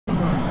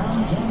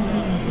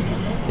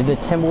You're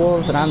the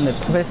Timberwolves and I'm the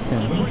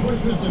Pistons.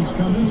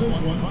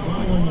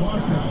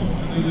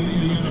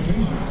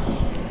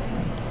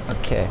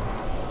 Okay.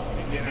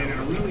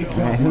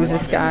 Alright, who's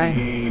this guy?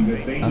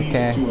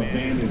 Okay.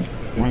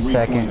 1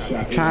 second.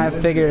 I'm trying to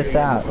figure this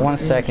out. 1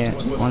 second.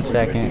 1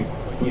 second.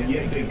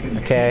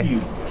 Okay.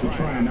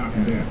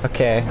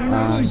 Okay.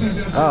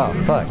 Oh,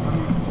 fuck.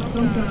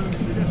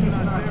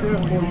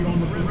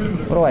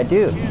 What do I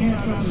do?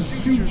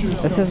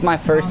 This is my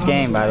first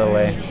game, by the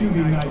way.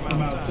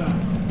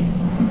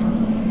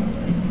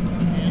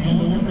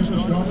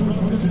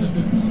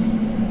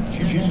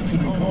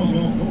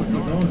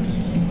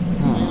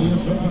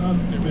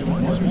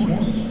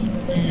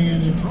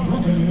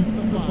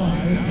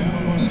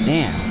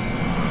 Damn.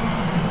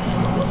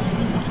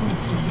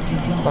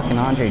 Fucking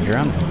Andre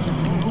Drummond.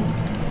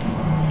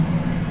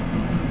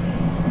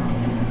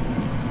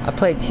 I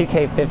played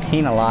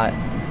 2K15 a lot.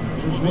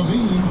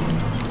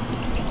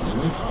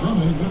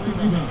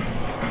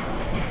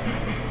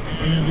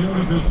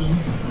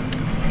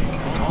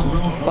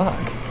 Fuck.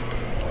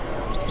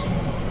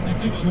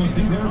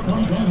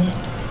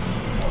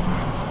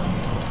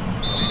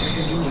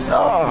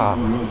 Oh.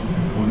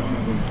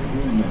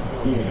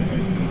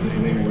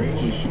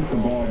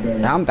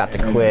 I'm about to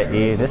quit,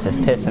 dude. This is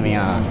pissing me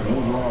off.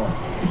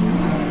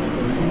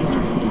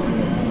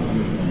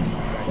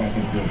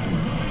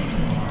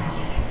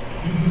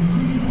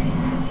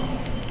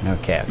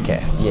 Okay,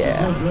 okay,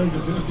 yeah.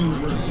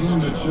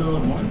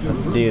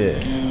 Let's do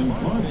this.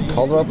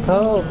 Caldwell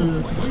Pope.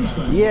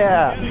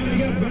 Yeah.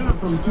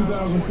 From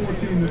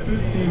 2014 to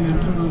 15 in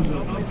terms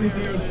of up in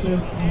their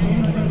assist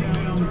and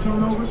down the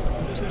turnovers.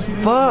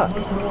 Fuck.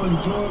 Much more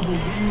enjoyable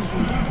game.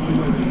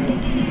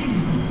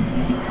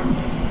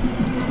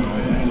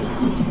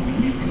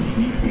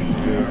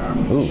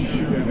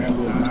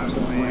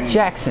 Ooh.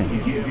 Jackson.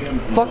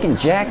 Fucking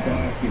Jackson.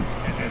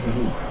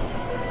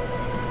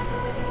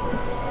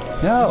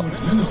 No.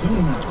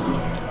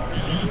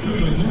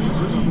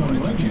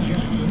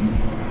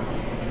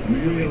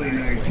 Really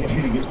nice way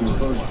to get the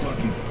first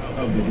bucket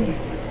of the day.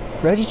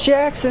 Reggie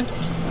Jackson.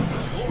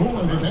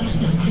 Scoring the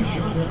basket.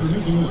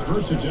 Missing his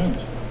first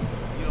attempt.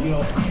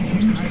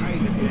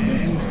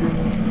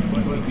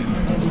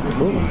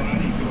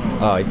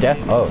 Oh, he def.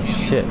 Oh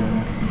shit.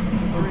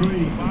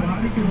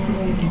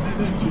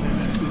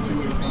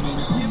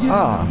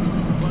 Oh.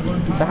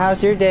 So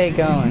how's your day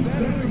going?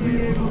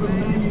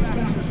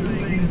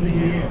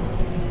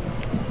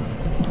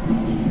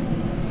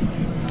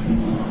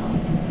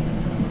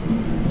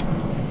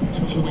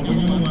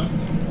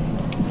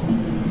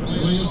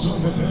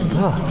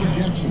 Oh.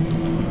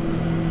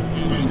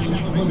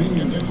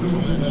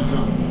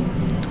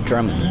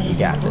 Drummond, you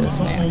got this,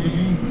 man.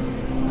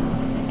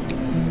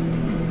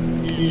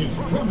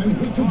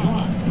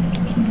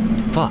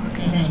 Fuck.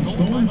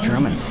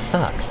 Drummond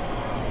sucks.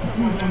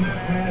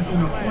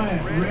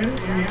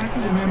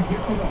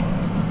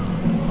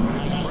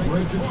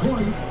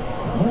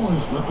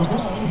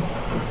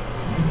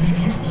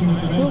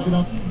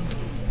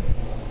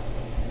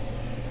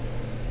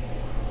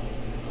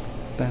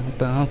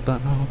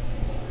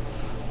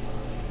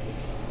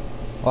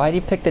 Why did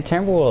you pick the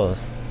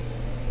Timberwolves?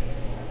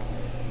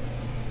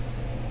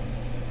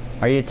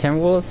 Are you a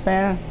Timberwolves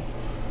fan?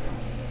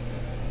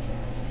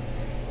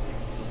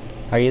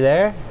 Are you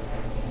there?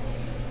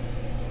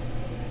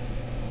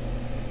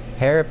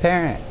 Heir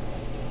apparent.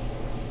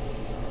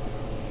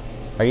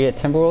 Are you a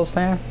Timberwolves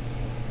fan?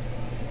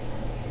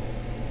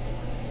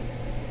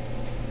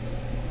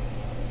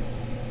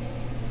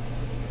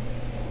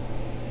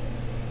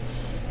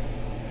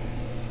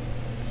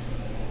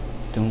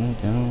 Dun,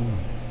 dun.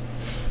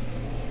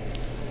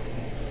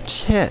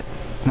 Shit,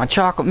 my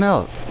chocolate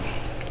milk.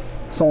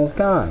 It's almost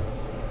gone.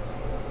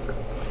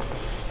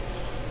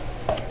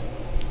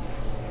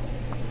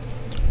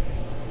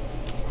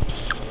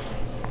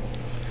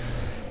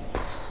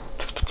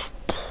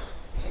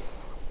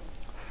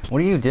 What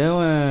are you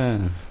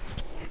doing?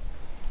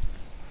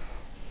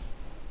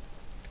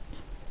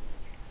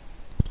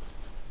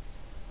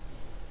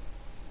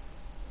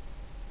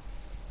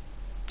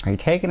 Are you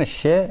taking a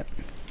shit?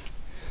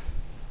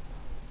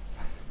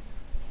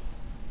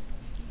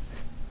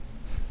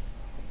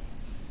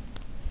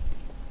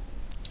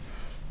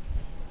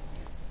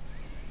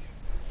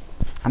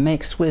 I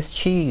make Swiss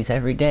cheese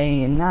every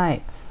day and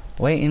night,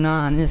 waiting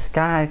on this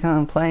guy to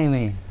come play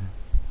me.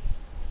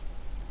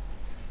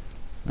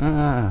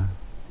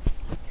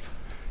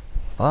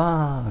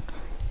 Fuck.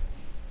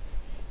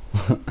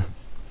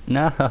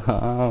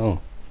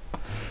 No.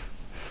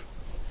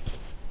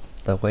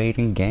 The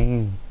waiting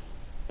game.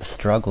 The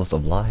struggles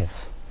of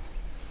life.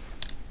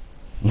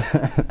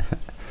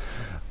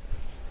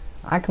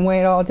 I can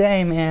wait all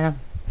day, man.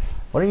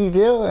 What are you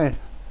doing?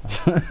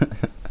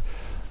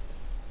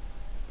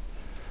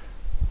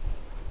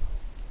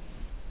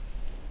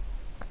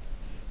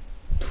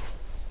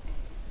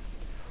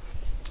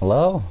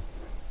 Hello?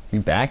 You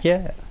back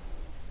yet?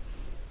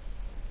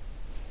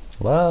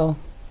 Hello?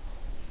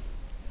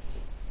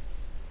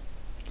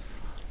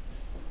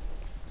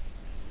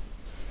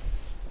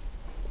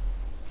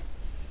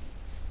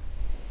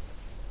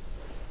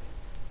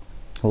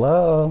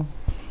 Hello?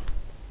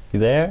 You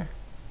there?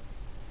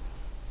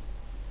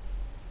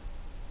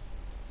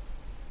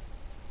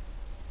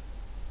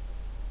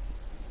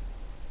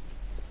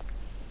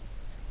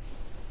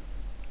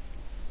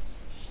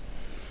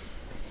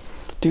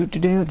 Do do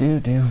do do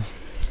do.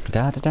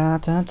 Da da da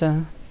da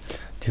da.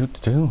 Do do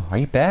do. Are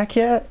you back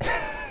yet?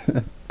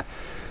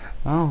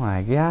 Oh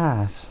my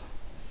gosh.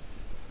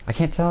 I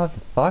can't tell if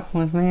you're fucking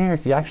with me or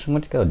if you actually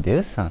went to go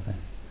do something.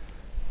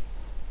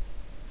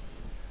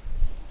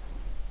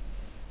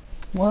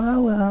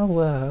 Whoa, whoa,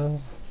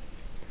 whoa.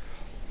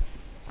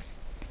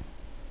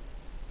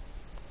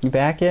 You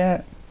back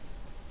yet?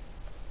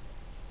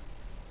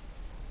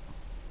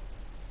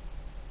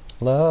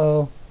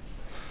 Hello?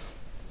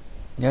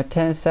 You got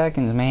 10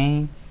 seconds,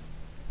 man.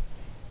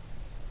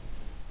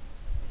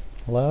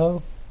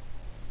 Hello?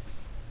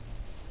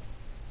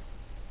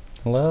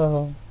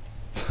 Hello?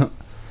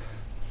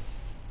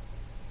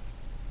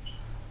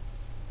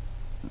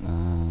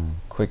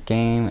 Quick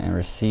game and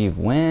receive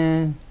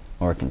win,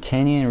 or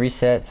continue and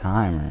reset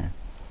timer.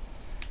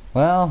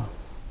 Well,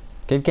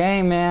 good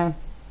game, man.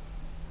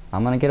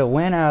 I'm gonna get a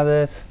win out of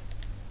this.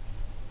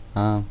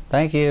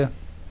 Thank you.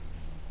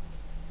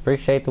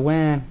 Appreciate the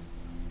win.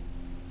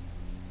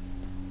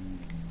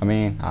 I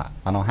mean,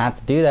 I don't have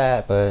to do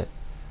that, but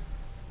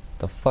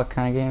the fuck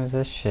kind of game is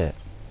this shit?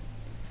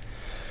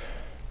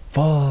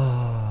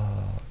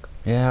 Fuck.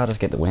 Yeah, I'll just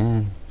get the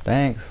win.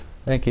 Thanks.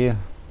 Thank you.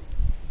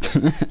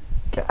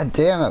 God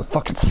damn it,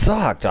 fucking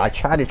sucked. I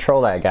tried to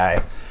troll that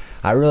guy.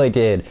 I really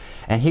did.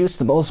 And he was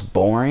the most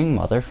boring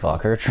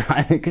motherfucker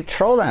trying to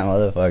control that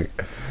motherfucker.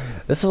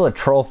 This is a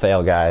troll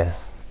fail,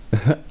 guys.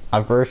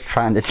 I'm first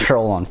trying to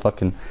troll on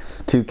fucking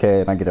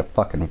 2K and I get a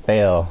fucking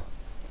fail.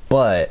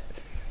 But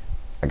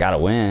I got a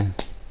win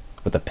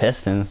with the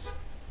Pistons.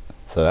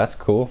 So that's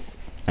cool.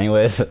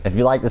 Anyways, if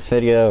you like this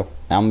video,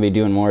 I'm gonna be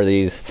doing more of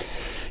these.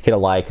 Hit a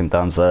like and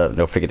thumbs up.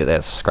 Don't forget to hit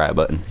that subscribe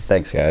button.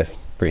 Thanks, guys.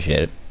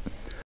 Appreciate it.